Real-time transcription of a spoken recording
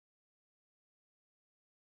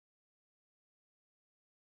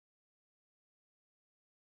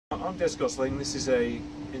I'm Gosling. This is a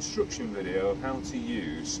instruction video of how to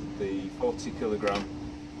use the 40 kilogram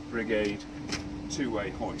Brig-Ayd two-way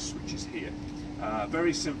hoist, which is here.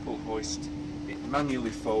 Very simple hoist. It manually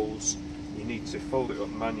folds. You need to fold it up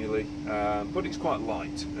manually, but it's quite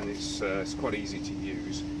light and it's quite easy to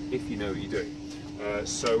use if you know what you're doing.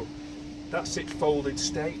 So that's it folded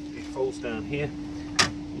state. It folds down here.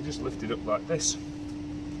 You just lift it up like this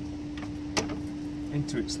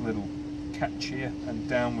into its little catch here and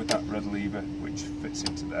down with that red lever which fits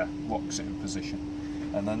into there, locks it in position.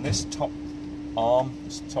 And then this top arm,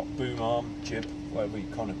 this top boom arm, jib, whatever you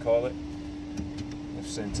kind of call it,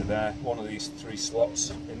 lifts into there, one of these three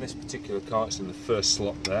slots. In this particular car it's in the first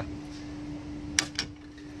slot there.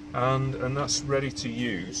 And that's ready to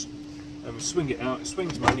use. And we swing it out, it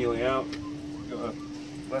swings manually out. We've got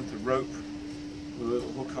a length of rope with a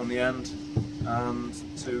little hook on the end, and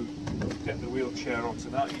to get the wheelchair onto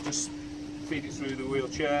that you just feed it through the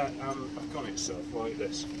wheelchair and back on itself like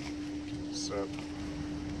this. So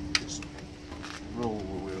just roll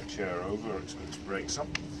the wheelchair over, it's got its brakes on,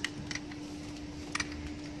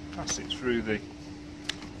 pass it through the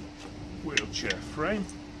wheelchair frame,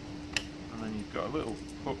 and then you've got a little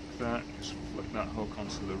hook there, just flick that hook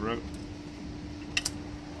onto the rope,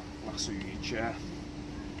 lasso your chair,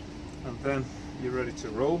 and then you're ready to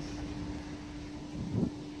roll.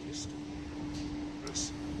 Just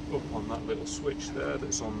press up on that little switch there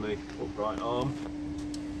that's on the upright arm,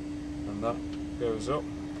 and that goes up,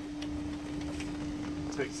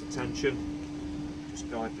 takes the tension,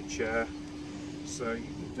 just guide the chair. So you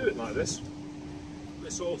can do it like this.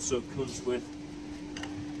 This also comes with,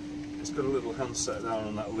 it's got a little handset down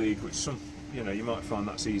on that lead, which you might find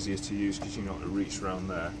that's easier to use because you're not going to reach around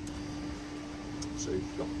there. So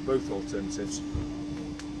you've got both alternatives.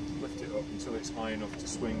 Lift it up until it's high enough to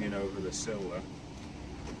swing in over the sill there.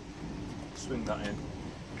 Swing that in.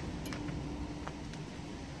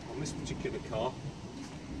 On this particular car,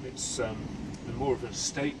 it's more of an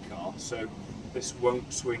estate car, so this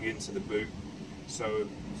won't swing into the boot. So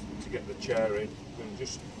to get the chair in, I'm going to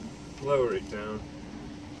just lower it down,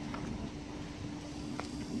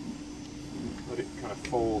 let it kind of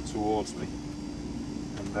fall towards me,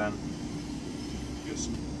 and then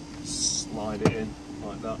just slide it in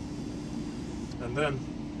like that. And then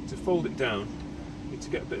to fold it down, you need to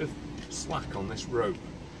get a bit of slack on this rope.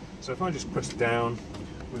 So if I just press down,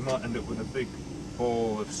 we might end up with a big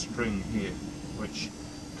ball of string here, which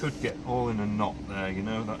could get all in a knot there, you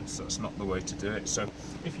know, that's not the way to do it. So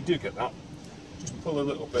if you do get that, just pull a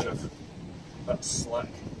little bit of that slack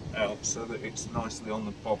out so that it's nicely on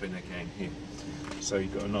the bobbin again here. So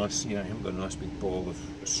you've got a nice, you haven't got a nice big ball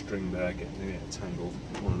of string there getting tangled.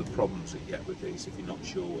 One of the problems that you get with these if you're not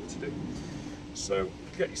sure what to do. So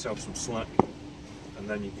get yourself some slack, and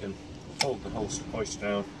then you can hold the whole hoist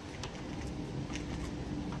down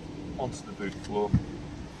onto the boot floor,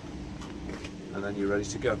 and then you're ready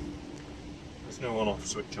to go. There's no on-off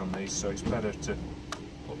switch on these, so it's better to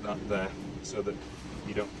put that there so that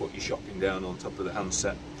you don't put your shopping down on top of the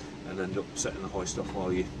handset and end up setting the hoist off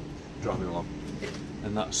while you're driving along.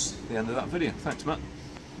 And that's the end of that video. Thanks, Matt.